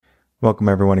Welcome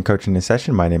everyone to Coaching in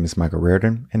Session. My name is Michael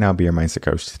Reardon and I'll be your mindset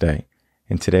coach today.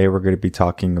 And today we're going to be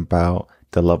talking about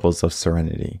the levels of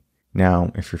serenity.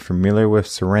 Now, if you're familiar with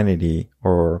serenity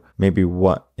or maybe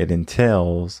what it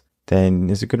entails, then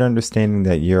there's a good understanding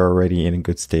that you're already in a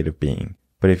good state of being.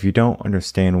 But if you don't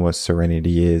understand what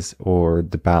serenity is or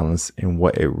the balance and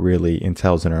what it really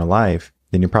entails in our life,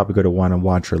 then you're probably going to want to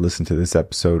watch or listen to this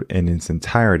episode in its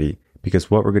entirety,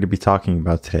 because what we're going to be talking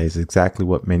about today is exactly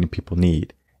what many people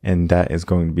need. And that is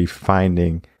going to be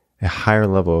finding a higher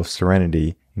level of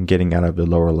serenity and getting out of the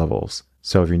lower levels.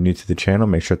 So if you're new to the channel,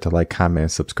 make sure to like, comment,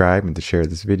 and subscribe, and to share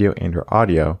this video and or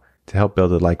audio to help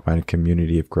build a like-minded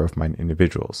community of growth-minded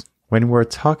individuals. When we're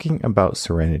talking about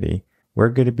serenity, we're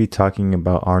going to be talking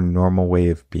about our normal way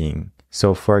of being.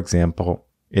 So for example,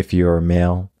 if you're a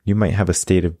male, you might have a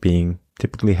state of being,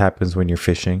 typically happens when you're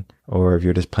fishing, or if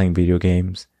you're just playing video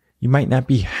games. You might not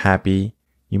be happy,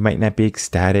 you might not be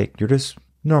ecstatic, you're just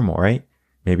normal, right?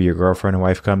 Maybe your girlfriend or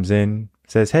wife comes in,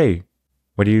 says, "Hey,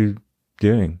 what are you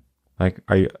doing? How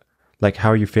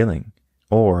are you feeling?"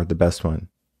 Or the best one,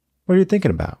 "What are you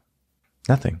thinking about?"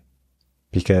 Nothing.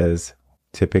 Because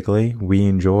typically we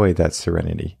enjoy that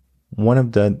serenity. One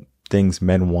of the things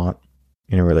men want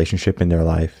in a relationship in their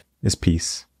life is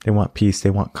peace. They want peace, they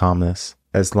want calmness.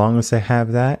 As long as they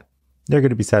have that, they're going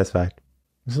to be satisfied.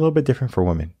 It's a little bit different for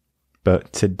women.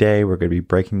 But today we're going to be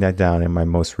breaking that down in my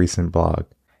most recent blog.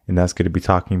 And that's going to be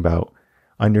talking about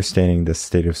understanding the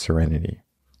state of serenity.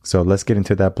 So let's get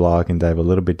into that blog and dive a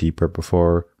little bit deeper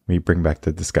before we bring back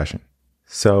the discussion.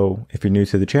 So if you're new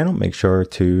to the channel, make sure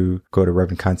to go to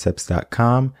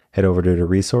reverendconcepts.com, head over to the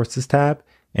resources tab,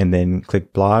 and then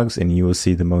click blogs, and you will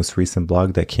see the most recent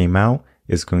blog that came out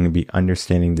is going to be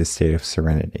understanding the state of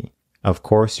serenity. Of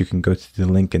course, you can go to the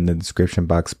link in the description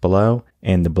box below,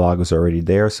 and the blog is already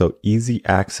there. So easy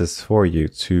access for you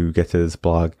to get to this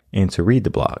blog and to read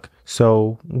the blog.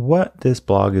 So what this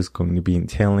blog is going to be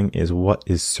entailing is what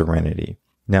is serenity.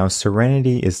 Now,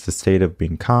 serenity is the state of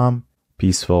being calm,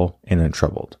 peaceful, and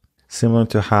untroubled. Similar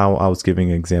to how I was giving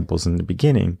examples in the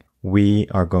beginning, we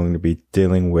are going to be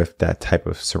dealing with that type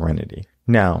of serenity.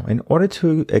 Now, in order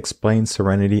to explain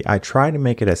serenity, I try to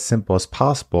make it as simple as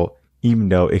possible, even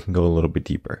though it can go a little bit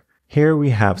deeper. Here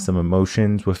we have some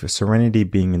emotions with serenity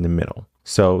being in the middle.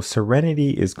 So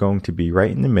serenity is going to be right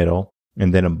in the middle,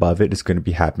 and then above it is going to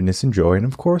be happiness and joy. And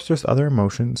of course, there's other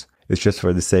emotions. It's just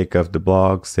for the sake of the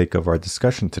blog, sake of our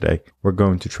discussion today, we're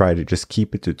going to try to just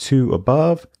keep it to 2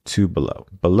 above, 2 below.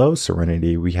 Below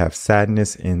serenity, we have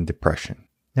sadness and depression.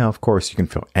 Now, of course, you can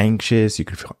feel anxious, you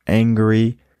can feel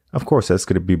angry. Of course, that's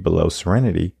going to be below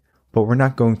serenity. But we're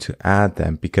not going to add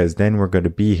them, because then we're going to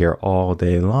be here all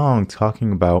day long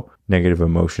talking about negative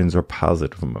emotions or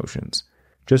positive emotions.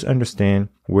 Just understand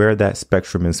where that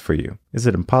spectrum is for you. Is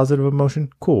it a positive emotion?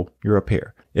 Cool, you're up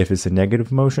here. If it's a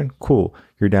negative emotion, cool,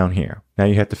 you're down here. Now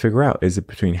you have to figure out, is it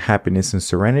between happiness and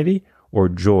serenity or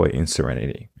joy and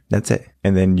serenity? That's it.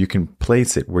 And then you can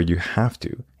place it where you have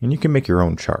to, and you can make your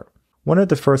own chart. One of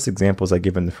the first examples I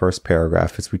give in the first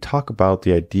paragraph is we talk about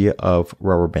the idea of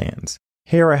rubber bands.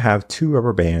 Here I have 2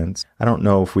 rubber bands. I don't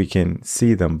know if we can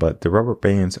see them, but the rubber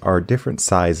bands are different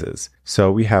sizes.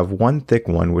 So we have one thick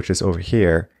one, which is over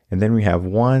here, and then we have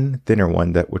one thinner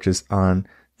one which is on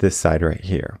this side right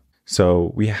here.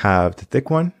 So we have the thick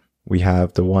one, we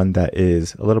have the one that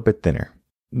is a little bit thinner.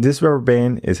 This rubber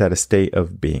band is at a state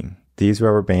of being. These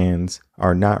rubber bands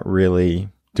are not really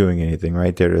doing anything,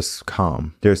 right? They're just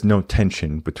calm. There's no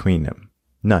tension between them.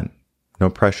 None. No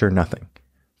pressure, nothing.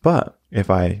 But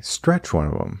if I stretch one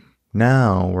of them,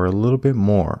 now we're a little bit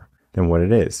more than what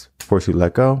it is. Force you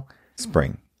let go,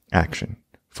 spring, action,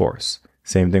 force.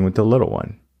 Same thing with the little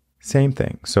one. Same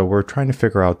thing. So we're trying to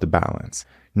figure out the balance.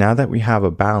 Now that we have a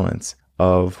balance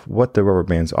of what the rubber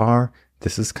bands are,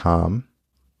 this is calm.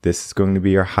 This is going to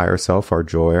be our higher self, our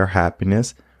joy, our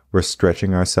happiness. We're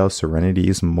stretching ourselves. Serenity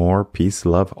is more, peace,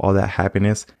 love, all that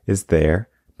happiness is there.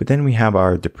 But then we have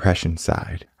our depression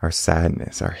side, our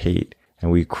sadness, our hate. And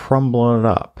we crumble it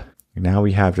up. And now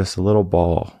we have just a little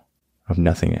ball of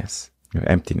nothingness, of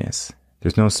emptiness.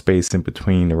 There's no space in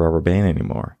between the rubber band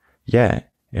anymore.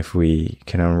 Yet, if we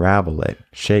can unravel it,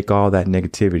 shake all that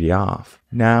negativity off,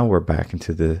 now we're back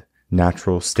into the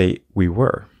natural state we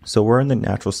were. So we're in the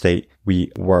natural state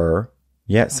we were,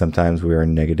 yet sometimes we're in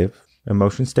a negative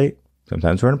emotion state.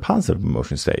 Sometimes we're in a positive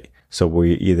emotion state. So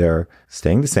we're either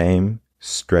staying the same,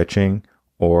 stretching,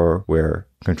 or we're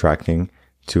contracting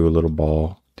to a little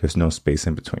ball. There's no space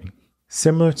in between.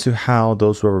 Similar to how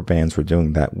those rubber bands were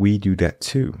doing that, we do that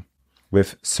too.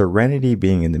 With serenity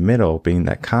being in the middle, being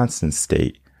that constant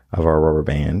state of our rubber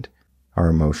band, our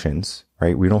emotions,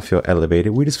 right? We don't feel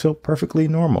elevated. We just feel perfectly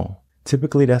normal.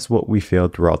 Typically, that's what we feel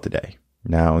throughout the day.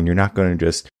 Now, you're not going to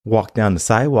just walk down the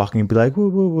sidewalk and be like, woo,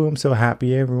 woo, woo, I'm so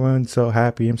happy. Everyone's so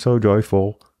happy. I'm so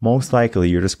joyful. Most likely,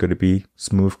 you're just going to be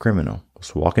smooth criminal.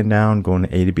 Just walking down, going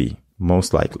to A to B.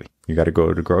 Most likely. You got to go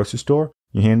to the grocery store.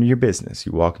 You handle your business.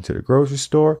 You walk into the grocery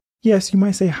store. Yes, you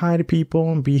might say hi to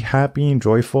people and be happy and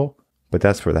joyful. But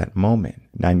that's for that moment.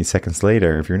 90 seconds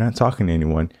later, if you're not talking to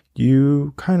anyone,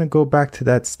 you kind of go back to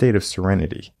that state of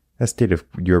serenity. That state of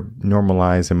your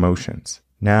normalized emotions.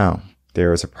 Now,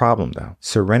 there is a problem though.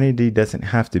 Serenity doesn't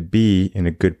have to be in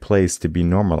a good place to be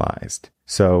normalized.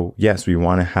 So yes, we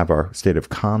want to have our state of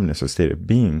calmness or state of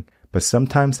being, but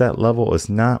sometimes that level is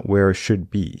not where it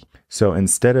should be. So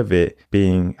instead of it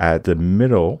being at the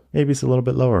middle, maybe it's a little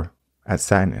bit lower at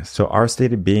sadness. So our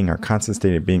state of being, our constant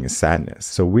state of being is sadness.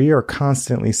 So we are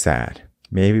constantly sad.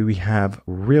 Maybe we have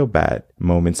real bad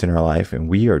moments in our life and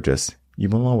we are just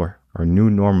even lower. Our new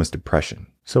norm is depression.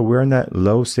 So we're in that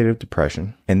low state of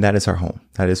depression, and that is our home.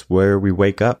 That is where we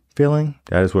wake up feeling.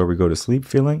 That is where we go to sleep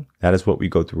feeling. That is what we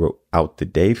go throughout the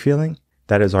day feeling.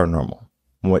 That is our normal.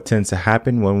 What tends to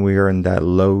happen when we are in that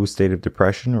low state of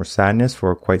depression or sadness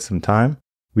for quite some time,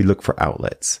 we look for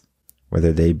outlets,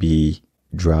 whether they be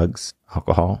drugs,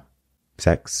 alcohol,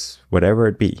 sex, whatever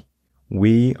it be.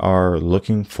 We are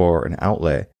looking for an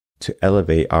outlet to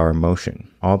elevate our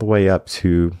emotion all the way up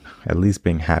to at least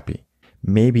being happy.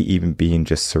 Maybe even being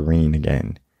just serene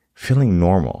again, feeling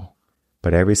normal.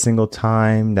 But every single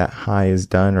time that high is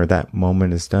done or that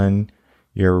moment is done,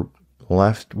 you're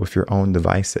left with your own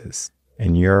devices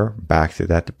and you're back to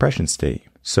that depression state.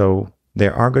 So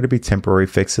there are going to be temporary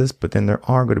fixes, but then there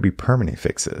are going to be permanent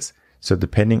fixes. So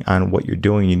depending on what you're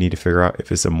doing, you need to figure out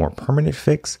if it's a more permanent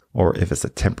fix or if it's a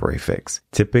temporary fix.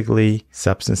 Typically,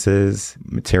 substances,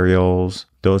 materials,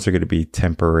 those are going to be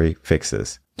temporary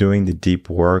fixes. Doing the deep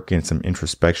work and some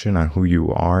introspection on who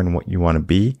you are and what you want to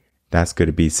be, that's going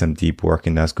to be some deep work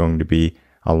and that's going to be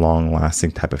a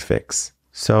long-lasting type of fix.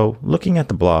 So looking at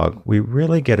the blog, we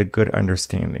really get a good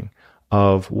understanding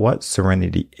of what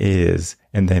serenity is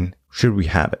and then should we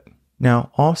have it.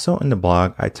 Now, also in the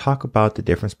blog, I talk about the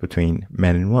difference between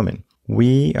men and women.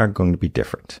 We are going to be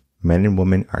different. Men and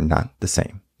women are not the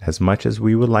same. As much as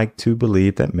we would like to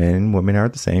believe that men and women are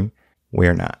the same,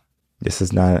 we're not. This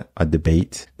is not a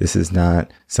debate. This is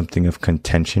not something of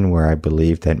contention where I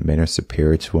believe that men are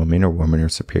superior to women or women are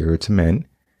superior to men.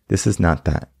 This is not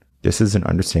that. This is an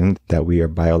understanding that we are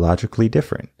biologically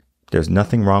different. There's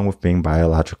nothing wrong with being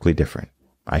biologically different.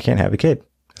 I can't have a kid.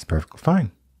 That's perfectly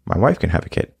fine. My wife can have a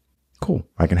kid. Cool.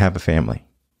 I can have a family,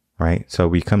 right? So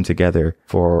we come together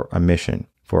for a mission,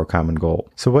 for a common goal.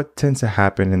 So what tends to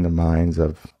happen in the minds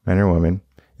of men or women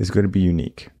is going to be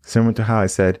unique. Similar to how I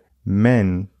said,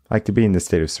 men like to be in this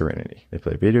state of serenity. They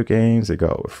play video games, they go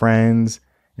out with friends,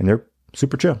 and they're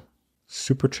super chill.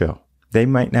 Super chill. They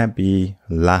might not be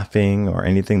laughing or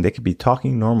anything. They could be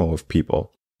talking normal with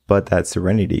people, but that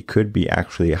serenity could be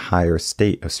actually a higher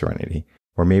state of serenity.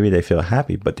 Or maybe they feel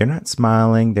happy, but they're not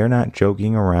smiling. They're not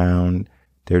joking around.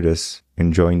 They're just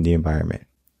enjoying the environment.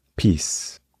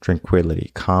 Peace,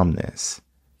 tranquility, calmness.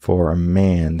 For a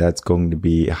man, that's going to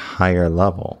be a higher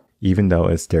level, even though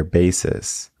it's their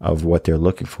basis of what they're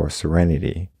looking for,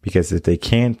 serenity. Because if they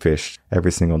can fish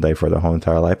every single day for their whole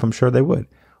entire life, I'm sure they would.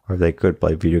 Or if they could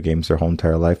play video games their whole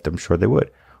entire life, I'm sure they would.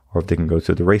 Or if they can go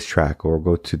to the racetrack or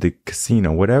go to the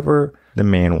casino, whatever the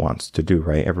man wants to do,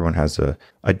 right? Everyone has a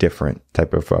different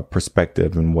type of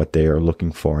perspective in what they are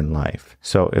looking for in life.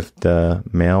 So if the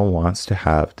male wants to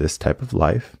have this type of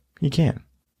life, he can.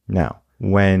 Now,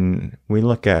 when we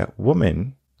look at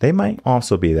women, they might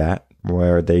also be that,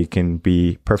 where they can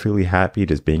be perfectly happy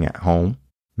just being at home,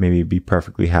 maybe be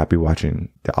perfectly happy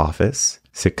watching The Office,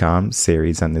 sitcoms,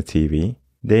 series on the TV.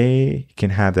 They can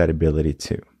have that ability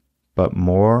too. But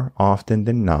more often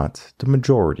than not, the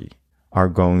majority are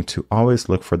going to always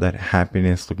look for that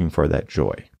happiness, looking for that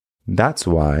joy. That's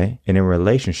why in a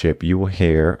relationship, you will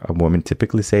hear a woman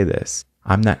typically say this: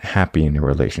 I'm not happy in a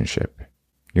relationship.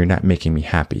 You're not making me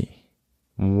happy.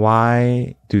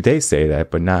 Why do they say that,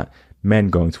 but not men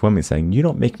going to women saying, you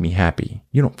don't make me happy.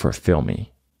 You don't fulfill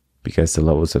me? Because the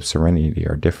levels of serenity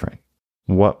are different.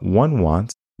 What one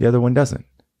wants, the other one doesn't.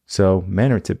 So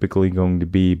men are typically going to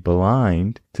be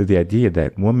blind to the idea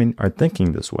that women are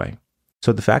thinking this way.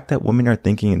 So the fact that women are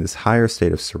thinking in this higher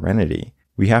state of serenity,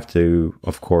 we have to,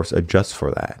 of course, adjust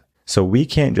for that. So we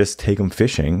can't just take them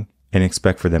fishing and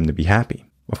expect for them to be happy.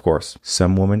 Of course,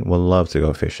 some women will love to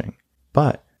go fishing,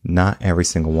 but not every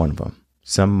single one of them.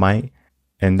 Some might,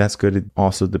 and that's going to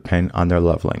also depend on their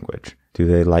love language. Do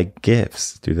they like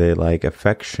gifts? Do they like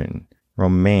affection,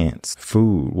 romance,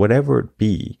 food, whatever it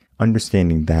be?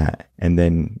 understanding that and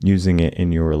then using it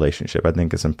in your relationship, I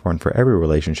think it's important for every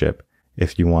relationship,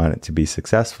 if you want it to be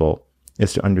successful,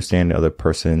 is to understand the other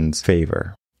person's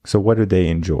favor. So what do they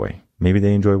enjoy? Maybe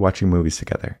they enjoy watching movies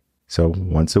together. So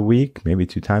once a week, maybe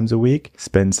 2 times a week,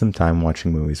 spend some time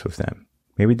watching movies with them.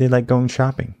 Maybe they like going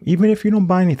shopping. Even if you don't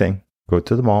buy anything, go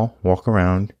to the mall, walk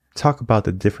around, talk about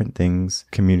the different things,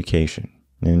 communication.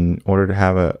 In order to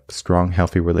have a strong,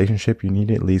 healthy relationship, you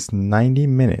need at least 90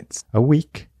 minutes a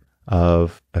week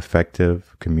of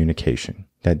effective communication.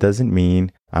 That doesn't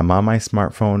mean I'm on my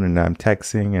smartphone and I'm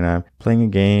texting and I'm playing a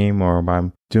game, or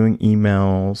I'm doing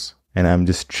emails and I'm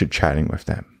just chit-chatting with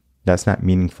them. That's not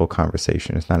meaningful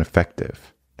conversation. It's not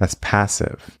effective. That's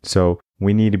passive. So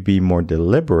we need to be more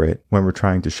deliberate when we're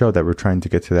trying to show that we're trying to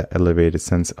get to that elevated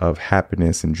sense of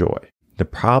happiness and joy. The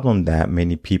problem that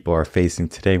many people are facing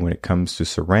today when it comes to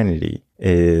serenity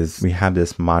is we have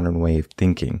this modern way of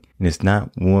thinking. And it's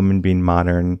not women being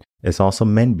modern, it's also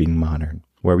men being modern,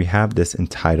 where we have this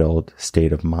entitled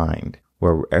state of mind,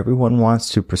 where everyone wants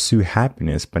to pursue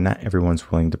happiness, but not everyone's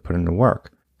willing to put in the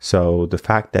work. So the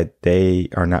fact that they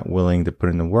are not willing to put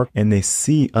in the work and they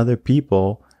see other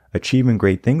people achieving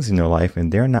great things in their life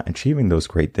and they're not achieving those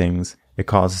great things, it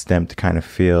causes them to kind of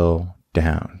feel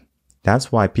down.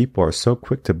 That's why people are so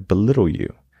quick to belittle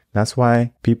you. That's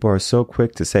why people are so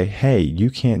quick to say, hey, you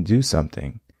can't do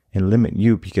something, and limit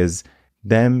you, because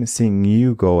them seeing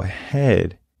you go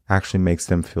ahead actually makes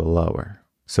them feel lower.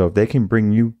 So if they can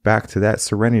bring you back to that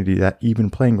serenity, that even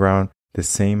playing ground, the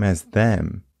same as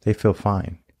them, they feel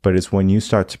fine. But it's when you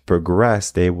start to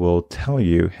progress, they will tell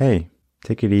you, hey,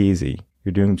 take it easy.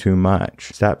 You're doing too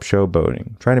much. Stop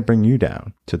showboating. Try to bring you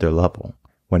down to their level.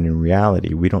 When in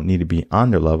reality, we don't need to be on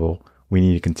their level. We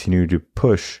need to continue to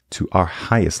push to our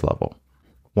highest level.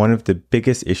 One of the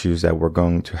biggest issues that we're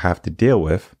going to have to deal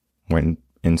with when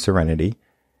in serenity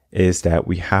is that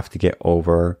we have to get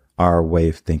over our way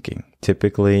of thinking.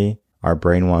 Typically, our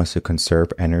brain wants to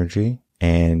conserve energy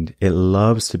and it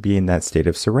loves to be in that state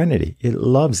of serenity. It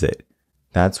loves it.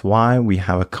 That's why we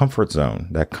have a comfort zone.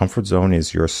 That comfort zone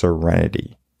is your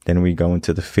serenity. Then we go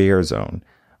into the fear zone.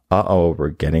 We're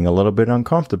getting a little bit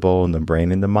uncomfortable, and the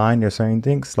brain and the mind are saying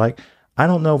things like, I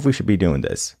don't know if we should be doing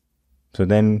this. So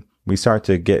then we start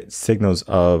to get signals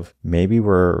of maybe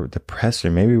we're depressed,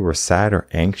 or maybe we're sad or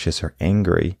anxious or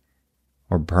angry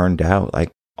or burned out.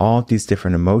 Like all of these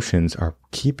different emotions are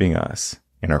keeping us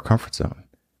in our comfort zone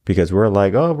because we're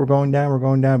like, oh, we're going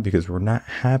down because we're not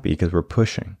happy, because we're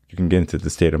pushing. You can get into the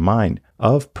state of mind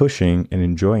of pushing and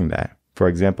enjoying that. For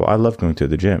example, I love going to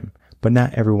the gym, but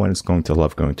not everyone is going to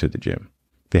love going to the gym.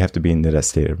 They have to be in that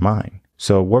state of mind.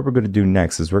 So what we're going to do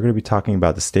next is we're going to be talking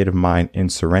about the state of mind in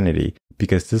serenity,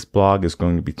 because this blog is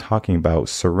going to be talking about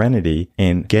serenity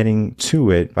and getting to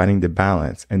it, finding the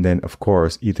balance, and then, of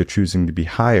course, either choosing to be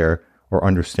higher or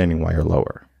understanding why you're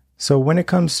lower. So when it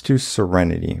comes to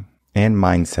serenity and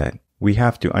mindset, we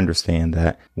have to understand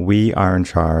that we are in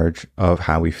charge of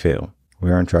how we feel.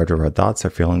 We are in charge of our thoughts,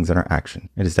 our feelings, and our action.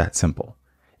 It is that simple.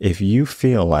 If you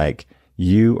feel like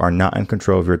you are not in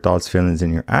control of your thoughts, feelings,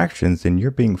 and your actions, then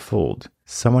you're being fooled.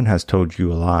 Someone has told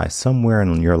you a lie somewhere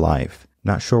in your life.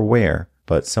 Not sure where,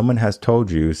 but someone has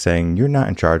told you, saying you're not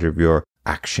in charge of your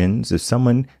actions. If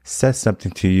someone says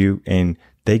something to you and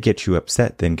they get you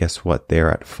upset, then guess what?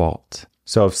 They're at fault.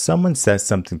 So if someone says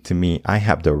something to me, I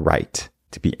have the right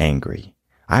to be angry.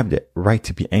 I have the right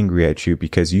to be angry at you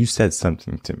because you said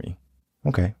something to me.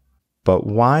 Okay. But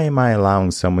why am I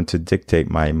allowing someone to dictate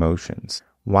my emotions?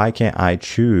 Why can't I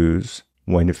choose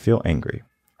when to feel angry?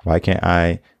 Why can't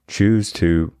I choose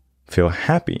to feel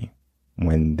happy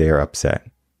when they're upset?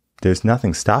 There's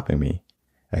nothing stopping me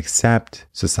except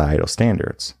societal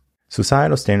standards.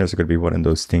 Societal standards are going to be one of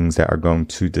those things that are going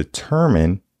to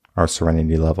determine our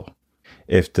serenity level.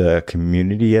 If the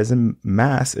community as a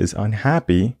mass is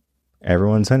unhappy,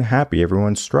 everyone's unhappy,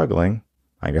 everyone's struggling,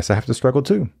 I guess I have to struggle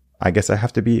too. I guess I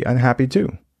have to be unhappy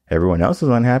too. Everyone else is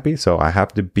unhappy, so I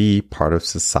have to be part of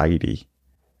society.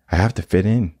 I have to fit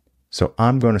in. So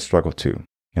I'm going to struggle too.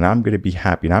 And I'm going to be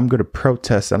happy. And I'm going to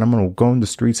protest. And I'm going to go in the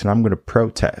streets and I'm going to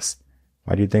protest.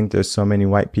 Why do you think there's so many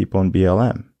white people in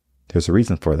BLM? There's a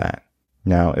reason for that.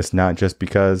 Now, it's not just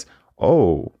because,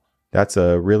 oh, that's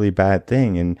a really bad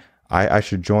thing and I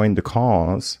should join the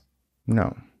cause.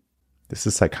 No, this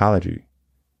is psychology.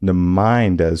 The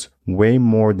mind does way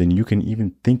more than you can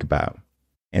even think about.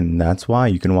 And that's why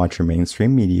you can watch your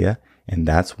mainstream media. And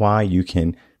that's why you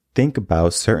can think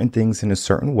about certain things in a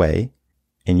certain way.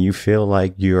 And you feel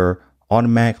like you're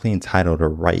automatically entitled or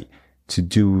right to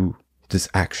do this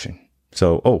action.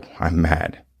 So, oh, I'm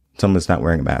mad. Someone's not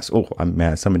wearing a mask. Oh, I'm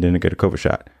mad. Someone didn't get a COVID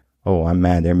shot. Oh, I'm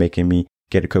mad. They're making me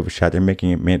get a COVID shot. They're making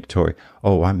it mandatory.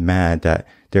 Oh, I'm mad that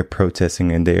they're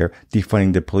protesting and they're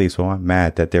defunding the police. Well, I'm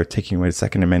mad that they're taking away the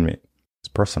Second Amendment. It's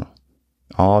personal.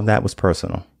 All of that was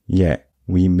personal. Yet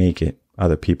we make it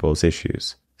other people's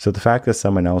issues. So the fact that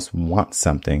someone else wants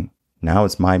something, now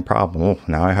it's my problem. Oh,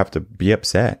 now I have to be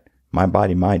upset. My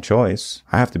body, my choice.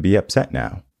 I have to be upset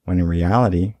now. When in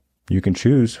reality, you can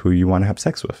choose who you want to have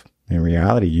sex with. In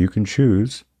reality, you can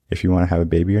choose if you want to have a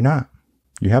baby or not.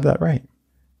 You have that right.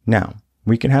 Now,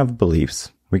 we can have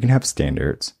beliefs. We can have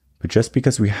standards. But just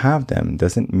because we have them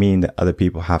doesn't mean that other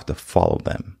people have to follow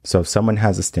them. So if someone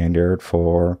has a standard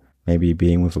for maybe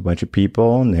being with a bunch of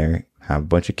people and they have a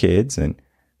bunch of kids and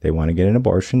they want to get an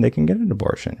abortion, they can get an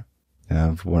abortion.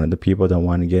 Now, if one of the people don't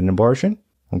want to get an abortion,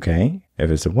 okay.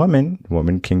 If it's a woman, the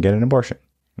woman can get an abortion.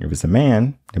 If it's a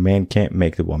man, the man can't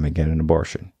make the woman get an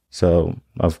abortion. So,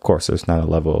 of course, there's not a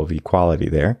level of equality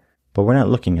there, but we're not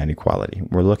looking at equality.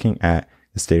 We're looking at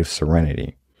the state of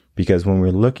serenity. Because when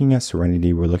we're looking at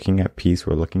serenity, we're looking at peace,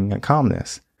 we're looking at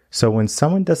calmness. So when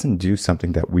someone doesn't do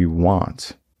something that we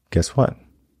want, guess what?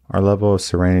 Our level of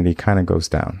serenity kind of goes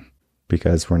down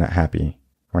because we're not happy.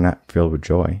 We're not filled with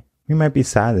joy. We might be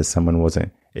sad that someone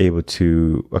wasn't able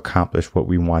to accomplish what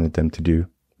we wanted them to do.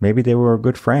 Maybe they were a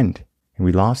good friend and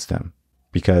we lost them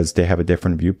because they have a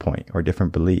different viewpoint or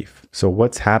different belief. So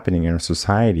what's happening in our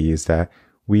society is that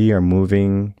we are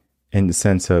moving in the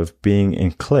sense of being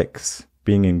in cliques,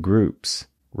 being in groups,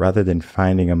 rather than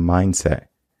finding a mindset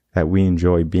that we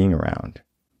enjoy being around.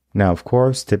 Now, of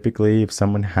course, typically if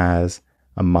someone has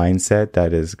a mindset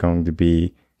that is going to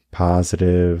be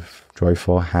positive,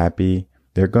 joyful, happy,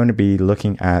 they're going to be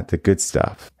looking at the good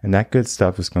stuff. And that good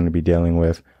stuff is going to be dealing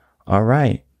with, all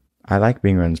right, I like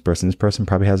being around this person. This person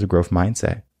probably has a growth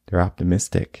mindset. They're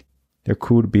optimistic. They're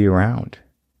cool to be around.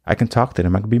 I can talk to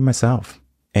them. I can be myself.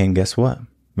 And guess what?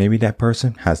 Maybe that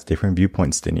person has different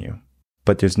viewpoints than you.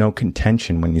 But there's no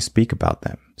contention when you speak about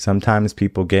them. Sometimes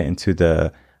people get into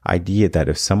the idea that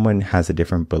if someone has a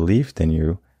different belief than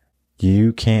you,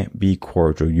 you can't be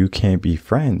cordial. You can't be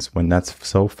friends when that's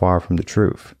so far from the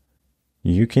truth.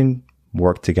 You can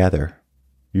work together.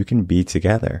 You can be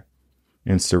together.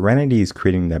 And serenity is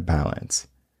creating that balance.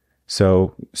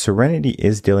 So serenity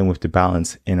is dealing with the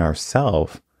balance in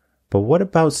ourselves. But what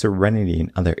about serenity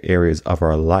in other areas of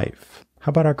our life? How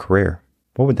about our career?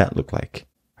 What would that look like?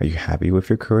 Are you happy with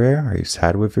your career? Are you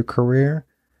sad with your career?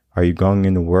 Are you going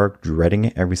into work dreading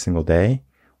it every single day?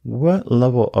 What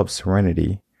level of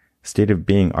serenity, state of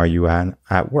being are you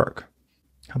at work?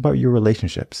 How about your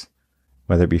relationships?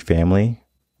 Whether it be family,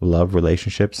 love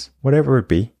relationships, whatever it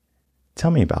be.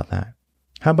 Tell me about that.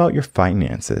 How about your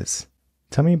finances?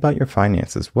 Tell me about your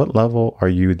finances. What level are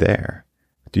you there?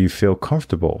 Do you feel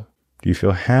comfortable? Do you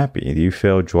feel happy? Do you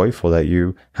feel joyful that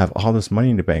you have all this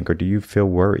money in the bank? Or do you feel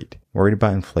worried? Worried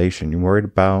about inflation? You're worried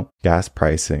about gas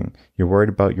pricing? You're worried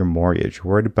about your mortgage? You're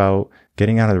worried about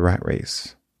getting out of the rat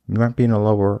race? You might be in a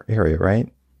lower area,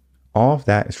 right? All of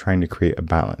that is trying to create a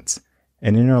balance.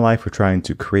 And in our life, we're trying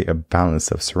to create a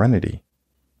balance of serenity.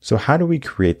 So how do we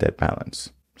create that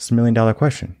balance? It's $1 million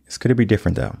question. It's going to be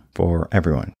different though for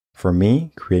everyone. For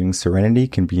me, creating serenity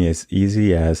can be as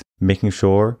easy as making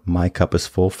sure my cup is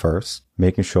full first,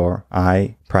 making sure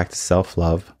I practice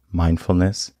self-love,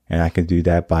 mindfulness, and I can do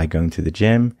that by going to the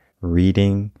gym,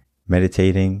 reading,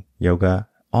 meditating, yoga.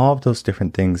 All of those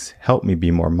different things help me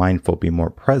be more mindful, be more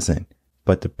present.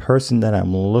 But the person that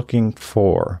I'm looking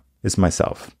for is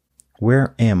myself.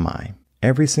 Where am I?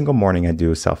 Every single morning I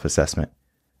do a self-assessment.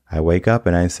 I wake up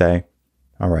and I say,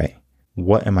 all right,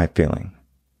 what am I feeling?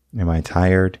 Am I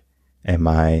tired? Am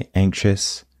I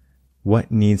anxious?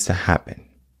 What needs to happen?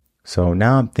 So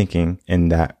now I'm thinking in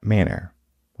that manner.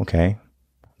 Okay.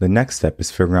 The next step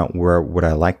is figuring out where would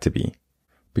I like to be?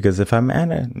 Because if I'm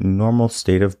at a normal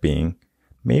state of being,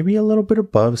 maybe a little bit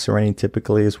above serenity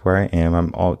typically is where I am.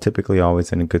 I'm typically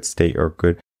always in a good state or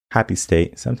good, happy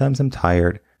state. Sometimes I'm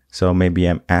tired. So maybe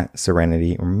I'm at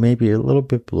serenity or maybe a little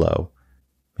bit below.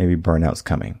 Maybe burnout's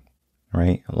coming,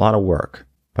 right? A lot of work,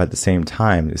 but at the same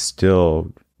time, it's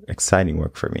still exciting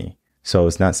work for me. So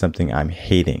it's not something I'm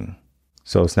hating.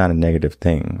 So it's not a negative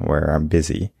thing where I'm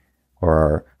busy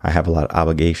or I have a lot of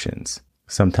obligations.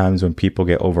 Sometimes when people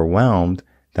get overwhelmed,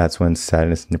 that's when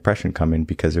sadness and depression come in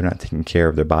because they're not taking care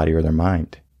of their body or their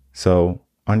mind. So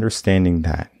understanding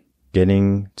that,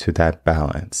 getting to that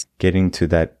balance, getting to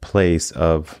that place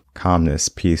of calmness,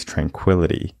 peace,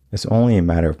 tranquility, is only a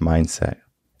matter of mindset.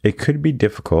 It could be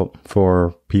difficult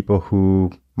for people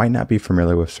who might not be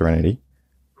familiar with serenity,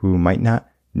 who might not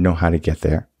know how to get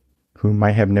there, who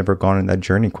might have never gone on that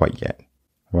journey quite yet.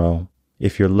 Well,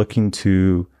 if you're looking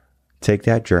to take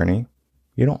that journey,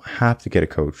 you don't have to get a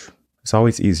coach. It's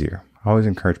always easier. I always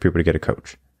encourage people to get a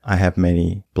coach. I have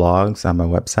many blogs on my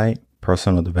website,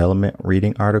 personal development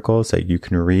reading articles that you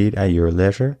can read at your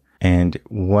leisure. And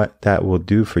what that will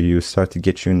do for you is start to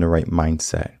get you in the right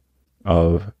mindset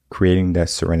of creating that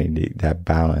serenity, that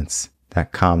balance,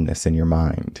 that calmness in your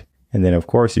mind. And then, of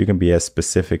course, you can be as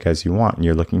specific as you want.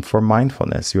 You're looking for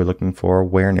mindfulness. You're looking for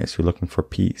awareness. You're looking for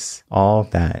peace. All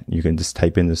of that, you can just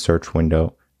type in the search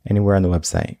window anywhere on the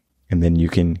website. And then you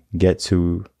can get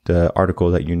to the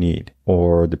article that you need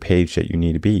or the page that you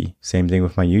need to be. Same thing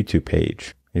with my YouTube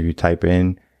page. If you type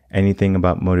in anything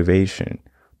about motivation,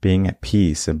 being at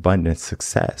peace, abundance,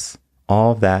 success,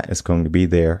 all of that is going to be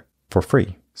there for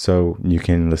free. So you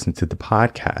can listen to the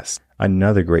podcast,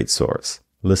 another great source.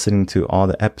 Listening to all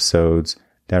the episodes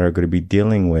that are going to be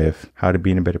dealing with how to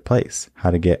be in a better place, how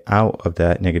to get out of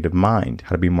that negative mind,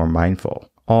 how to be more mindful.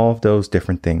 All of those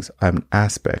different things and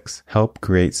aspects help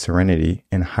create serenity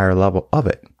and a higher level of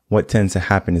it. What tends to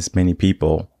happen is many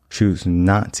people choose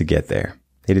not to get there.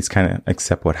 They just kind of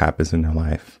accept what happens in their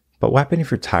life. But what happens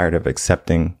if you're tired of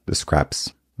accepting the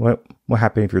scraps? What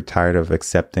happens if you're tired of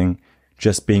accepting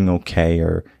just being okay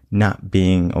or not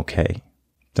being okay?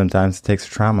 Sometimes it takes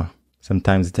trauma.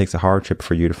 Sometimes it takes a hardship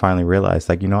for you to finally realize,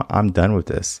 like, I'm done with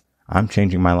this. I'm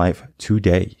changing my life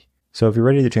today. So if you're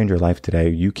ready to change your life today,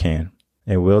 you can.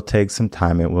 It will take some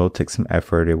time. It will take some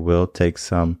effort. It will take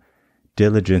some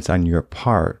diligence on your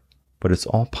part, but it's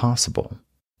all possible.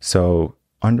 So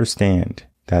understand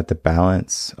that the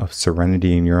balance of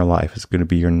serenity in your life is going to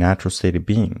be your natural state of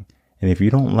being. And if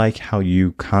you don't like how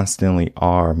you constantly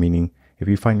are, meaning if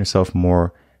you find yourself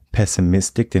more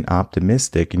pessimistic than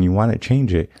optimistic and you want to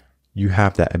change it, you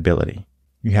have that ability.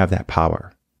 You have that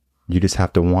power. You just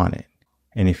have to want it.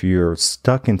 And if you're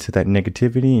stuck into that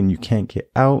negativity and you can't get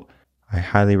out, I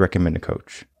highly recommend a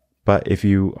coach. But if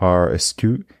you are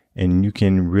astute and you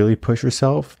can really push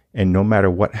yourself, and no matter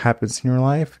what happens in your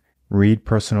life, read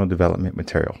personal development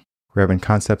material.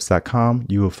 RevenConcepts.com,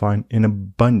 you will find an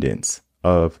abundance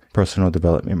of personal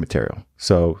development material.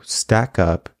 So stack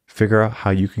up, figure out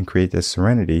how you can create this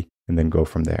serenity, and then go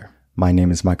from there. My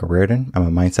name is Michael Reardon. I'm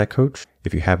a mindset coach.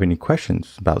 If you have any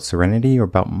questions about serenity or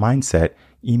about mindset,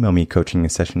 email me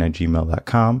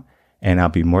coachinginsession@gmail.com, and I'll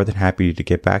be more than happy to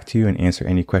get back to you and answer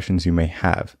any questions you may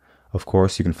have. Of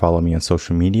course, you can follow me on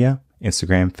social media,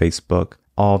 Instagram, Facebook,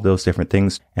 all of those different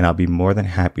things, and I'll be more than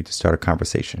happy to start a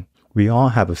conversation. We all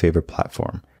have a favorite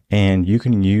platform, and you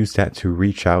can use that to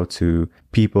reach out to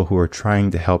people who are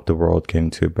trying to help the world get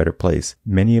into a better place.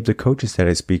 Many of the coaches that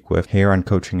I speak with here on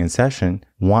Coaching in Session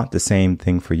want the same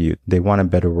thing for you. They want a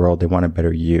better world. They want a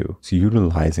better you. So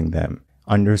utilizing them,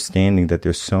 understanding that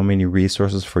there's so many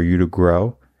resources for you to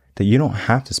grow that you don't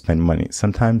have to spend money.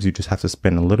 Sometimes you just have to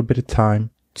spend a little bit of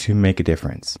time to make a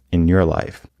difference in your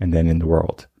life and then in the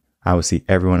world. I will see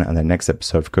everyone on the next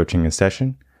episode of Coaching in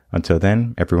Session. Until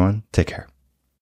then, everyone, take care.